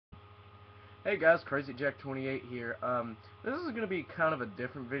Hey guys, CrazyJack28 here. This is going to be kind of a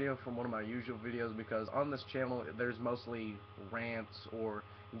different video from one of my usual videos because on this channel there's mostly rants or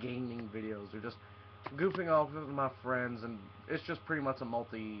gaming videos or just goofing off with my friends, and it's just pretty much a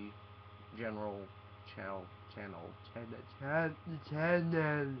multi-general channel,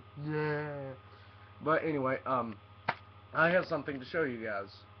 yeah. But anyway, I have something to show you guys.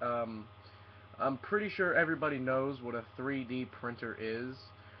 I'm pretty sure everybody knows what a 3D printer is,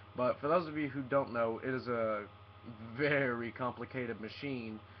 but for those of you who don't know, it is a very complicated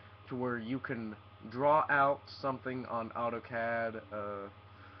machine to where you can draw out something on AutoCAD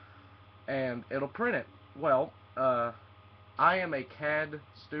and it'll print it. Well, I am a CAD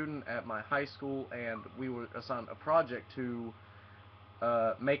student at my high school, and we were assigned a project to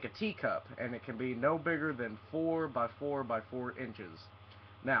make a teacup, and it can be no bigger than 4 by 4 by 4 inches.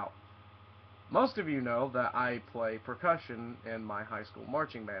 Now, most of you know that I play percussion in my high school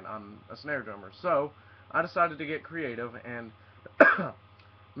marching band. I'm a snare drummer. So, I decided to get creative and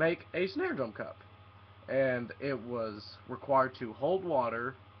make a snare drum cup. And it was required to hold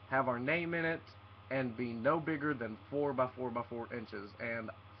water, have our name in it, and be no bigger than 4 by 4 by 4 inches. And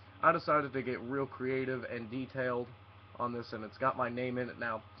I decided to get real creative and detailed on this, and it's got my name in it.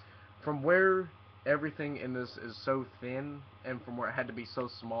 Now, from where everything in this is so thin, and from where it had to be so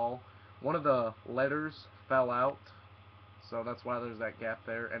small, one of the letters fell out, so that's why there's that gap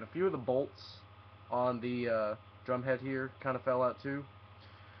there, and a few of the bolts on the drum head here kind of fell out too.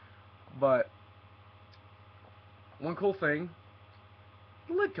 But one cool thing,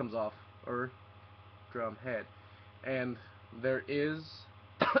 the lid comes off, or drum head, and there is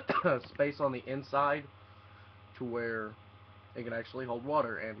space on the inside to where it can actually hold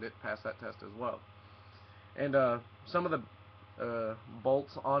water, and it passed that test as well. And some of the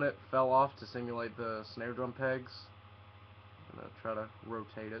bolts on it fell off to simulate the snare drum pegs. I'm going to try to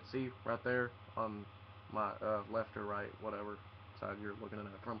rotate it. See, right there on my left or right, whatever side you're looking at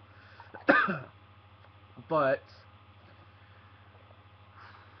it from. But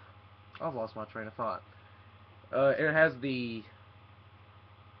I've lost my train of thought. It has the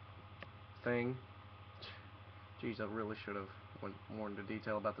thing. Jeez, I really should have went more into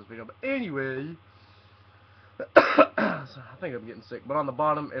detail about this video. But anyway, I think I'm getting sick. But on the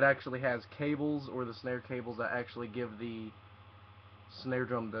bottom, it actually has cables, or the snare cables, that actually give the snare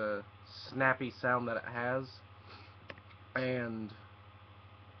drum the snappy sound that it has. And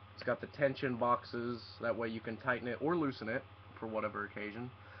it's got the tension boxes, that way you can tighten it or loosen it for whatever occasion.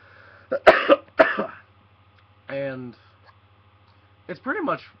 And it's pretty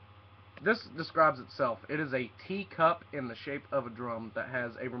much, this describes itself. It is a teacup in the shape of a drum that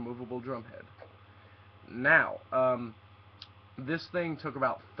has a removable drum head. Now, this thing took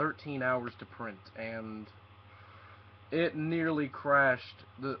about 13 hours to print, and it nearly crashed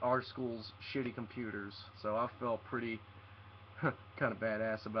our school's shitty computers, so I felt pretty kind of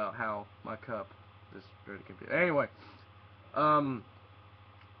badass about how my cup, this dirty computer. Anyway,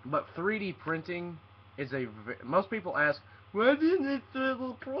 but 3D printing is most people ask, why didn't it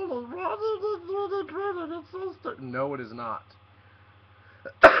 3D print it? Why didn't it 3D print it? It's so stupid. No, it is not.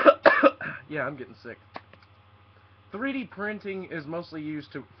 Yeah, I'm getting sick. 3D printing is mostly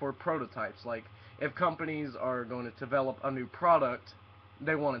used for prototypes. Like, if companies are going to develop a new product,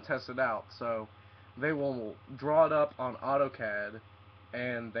 they want to test it out. So they will draw it up on AutoCAD,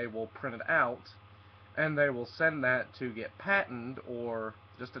 and they will print it out, and they will send that to get patented or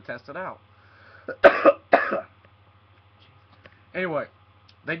just to test it out. Anyway,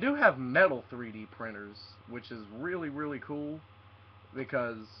 they do have metal 3D printers, which is really, really cool,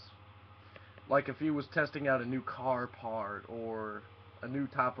 because like if you was testing out a new car part or a new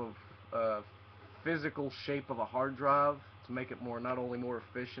type of physical shape of a hard drive to make it not only more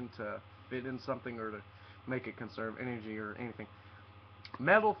efficient to fit in something or to make it conserve energy or anything.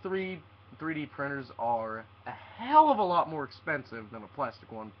 Metal 3D printers are a hell of a lot more expensive than a plastic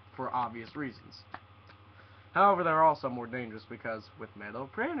one for obvious reasons. However, they're also more dangerous because with metal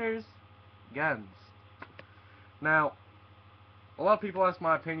printers, guns. Now, a lot of people ask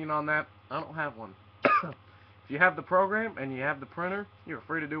my opinion on that. I don't have one. If you have the program and you have the printer, you're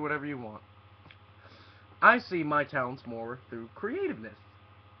free to do whatever you want. I see my talents more through creativeness.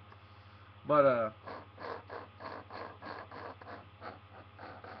 But,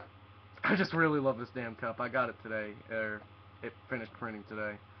 I just really love this damn cup. I got it today. It finished printing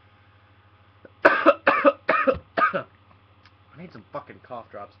today. I need some fucking cough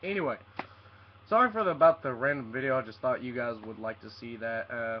drops. Anyway, sorry for about the random video. I just thought you guys would like to see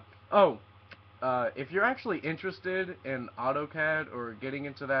that. If you're actually interested in AutoCAD or getting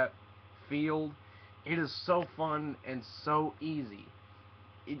into that field, it is so fun and so easy.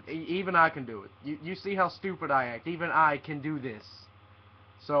 Even I can do it. You see how stupid I act. Even I can do this.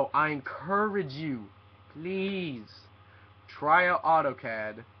 So I encourage you, please, try out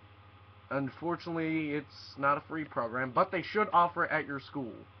AutoCAD. Unfortunately, it's not a free program, but they should offer it at your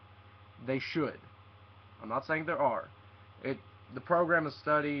school. They should. I'm not saying there are. The program of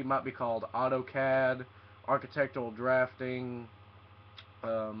study might be called AutoCAD, Architectural Drafting,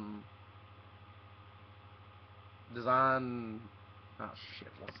 Design. Oh shit!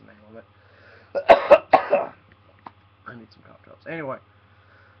 What's the name of it? I need some cough drops. Anyway.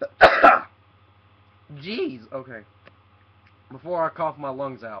 Jeez. Okay. Before I cough my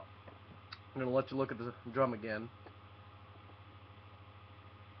lungs out, I'm gonna let you look at the drum again.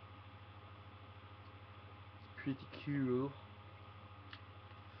 It's pretty cool.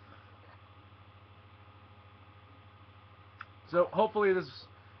 So hopefully this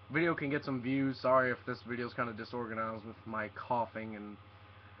video can get some views. Sorry if this video is kind of disorganized with my coughing and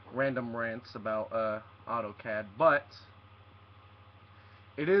random rants about AutoCAD, but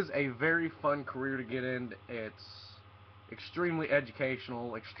it is a very fun career to get in. It's extremely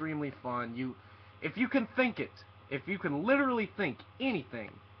educational, extremely fun. If you can think it, if you can literally think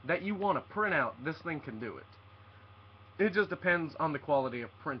anything that you want to print out, this thing can do it. It just depends on the quality of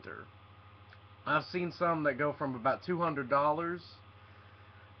printer. I've seen some that go from about $200,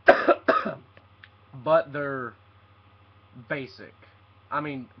 but they're basic. I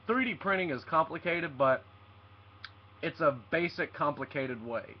mean, 3D printing is complicated, but it's a basic, complicated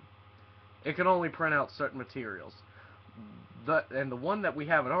way. It can only print out certain materials. And the one that we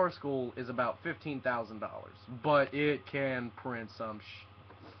have at our school is about $15,000, but it can print some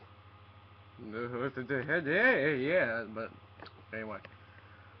yeah, but anyway.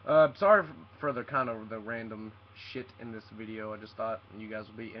 Sorry for the kind of the random shit in this video. I just thought you guys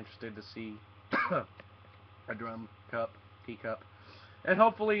would be interested to see a drum cup, teacup. And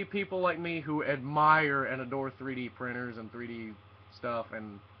hopefully people like me who admire and adore 3D printers and 3D stuff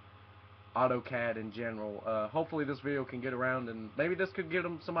and AutoCAD in general, hopefully this video can get around and maybe this could give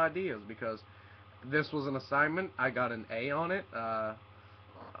them some ideas, because this was an assignment. I got an A on it.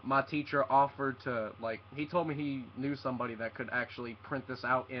 My teacher offered to, like, he told me he knew somebody that could actually print this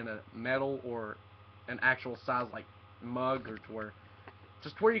out in a metal or an actual size, like, mug, or to where,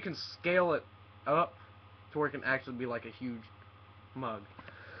 just where you can scale it up to where it can actually be like a huge mug.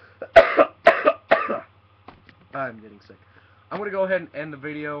 I'm getting sick. I'm going to go ahead and end the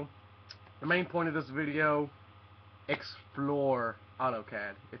video. The main point of this video, explore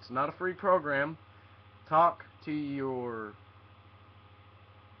AutoCAD. It's not a free program. Talk to your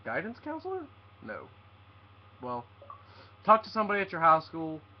guidance counselor? No. Well, talk to somebody at your high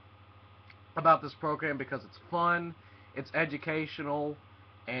school about this program, because it's fun, it's educational,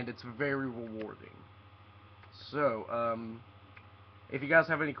 and it's very rewarding. So, if you guys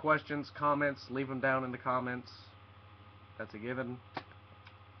have any questions, comments, leave them down in the comments. That's a given.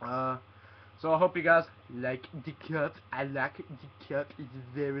 So I hope you guys like the cup. I like the cup. It's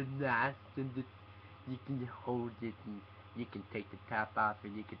very nice, and you can hold it, and you can take the top off,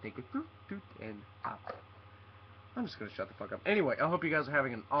 and you can take it and off. I'm just gonna shut the fuck up. Anyway, I hope you guys are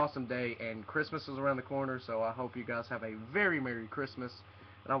having an awesome day, and Christmas is around the corner, so I hope you guys have a very Merry Christmas,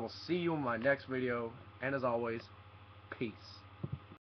 and I will see you in my next video, and as always, peace.